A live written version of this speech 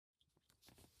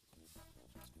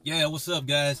Yeah, what's up,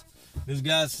 guys? This is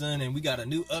Godson, and we got a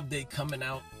new update coming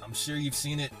out. I'm sure you've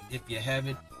seen it. If you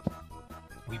haven't,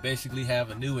 we basically have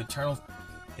a new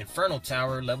Inferno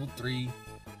Tower, level 3.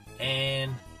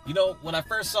 And, you know, when I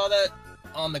first saw that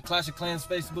on the Clash of Clans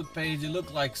Facebook page, it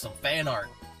looked like some fan art.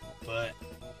 But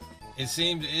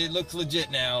it looks legit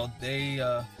now. They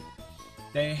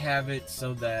have it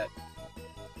so that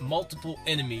multiple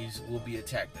enemies will be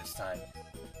attacked this time.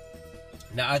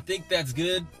 Now, I think that's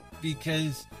good,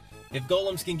 because if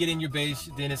golems can get in your base,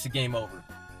 then it's a game over.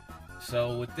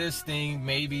 So with this thing,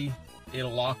 maybe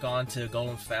it'll lock on to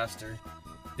golems faster.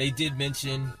 They did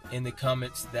mention in the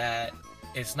comments that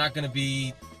it's not going to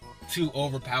be too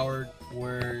overpowered,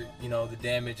 where, you know, the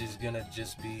damage is going to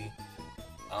just be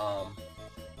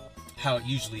how it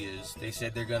usually is. They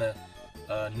said they're going to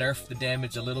nerf the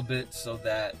damage a little bit so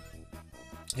that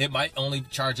it might only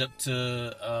charge up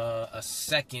to a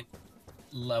second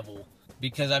level,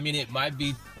 because I mean, it might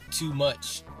be too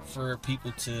much for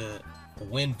people to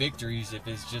win victories if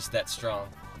it's just that strong.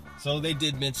 So they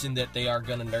did mention that they are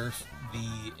gonna nerf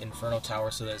the Inferno Tower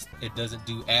so that it doesn't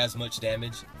do as much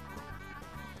damage,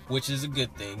 which is a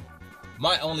good thing.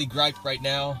 My only gripe right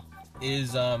now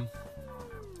is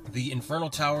the Inferno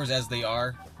Towers, as they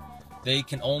are, they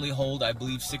can only hold, I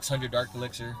believe, 600 Dark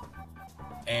Elixir.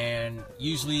 And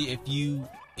usually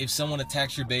if someone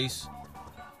attacks your base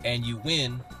and you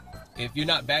win, if you're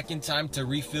not back in time to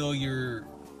refill your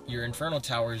Inferno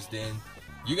Towers, then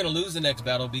you're gonna lose the next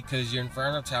battle, because your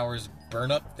Inferno Towers burn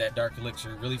up that Dark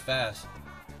Elixir really fast.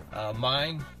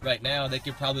 Mine right now, they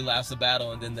could probably last the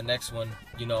battle, and then the next one,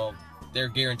 you know, they're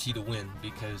guaranteed to win,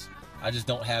 because I just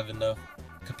don't have enough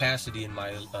capacity in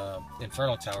my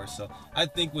Inferno Towers. So I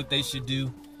think what they should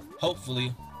do,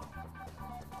 hopefully,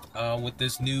 with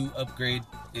this new upgrade,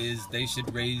 is they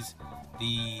should raise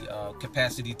the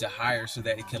capacity to higher so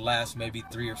that it can last maybe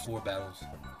 3 or 4 battles.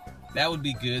 That would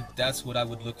be good. That's what I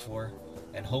would look for,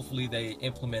 and hopefully they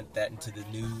implement that into the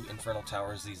new Inferno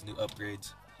Towers, these new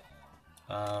upgrades.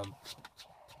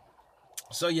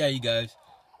 So yeah, you guys,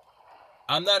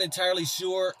 I'm not entirely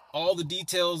sure all the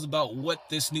details about what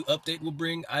this new update will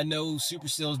bring. I know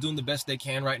Supercell is doing the best they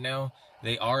can right now.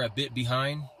 They are a bit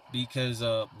behind, because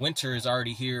winter is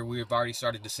already here. We've already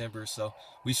started December, so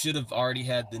we should have already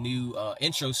had the new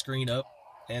intro screen up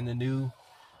and the new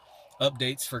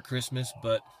updates for Christmas.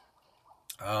 But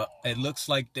it looks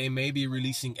like they may be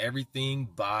releasing everything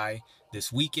by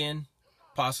this weekend,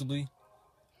 possibly.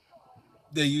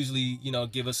 They usually, you know,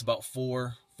 give us about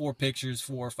four or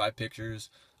 5 pictures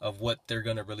of what they're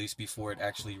gonna release before it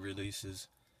actually releases.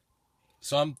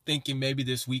 So I'm thinking maybe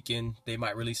this weekend they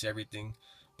might release everything,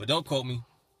 but don't quote me.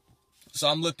 So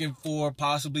I'm looking for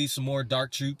possibly some more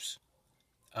Dark Troops.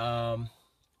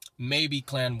 Maybe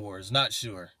Clan Wars. Not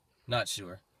sure.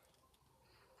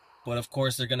 But of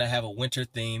course they're gonna have a winter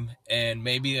theme, and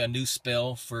maybe a new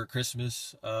spell for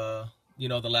Christmas. You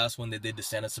know, the last one they did, the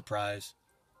Santa Surprise,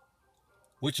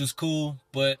 which was cool,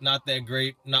 but not that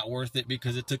great. Not worth it,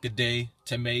 because it took a day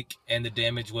to make and the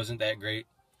damage wasn't that great.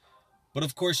 But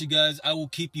of course, you guys, I will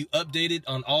keep you updated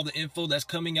on all the info that's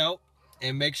coming out.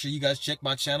 And make sure you guys check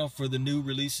my channel for the new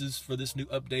releases for this new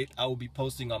update. I will be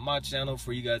posting on my channel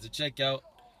for you guys to check out.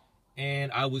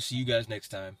 And I will see you guys next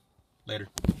time. Later.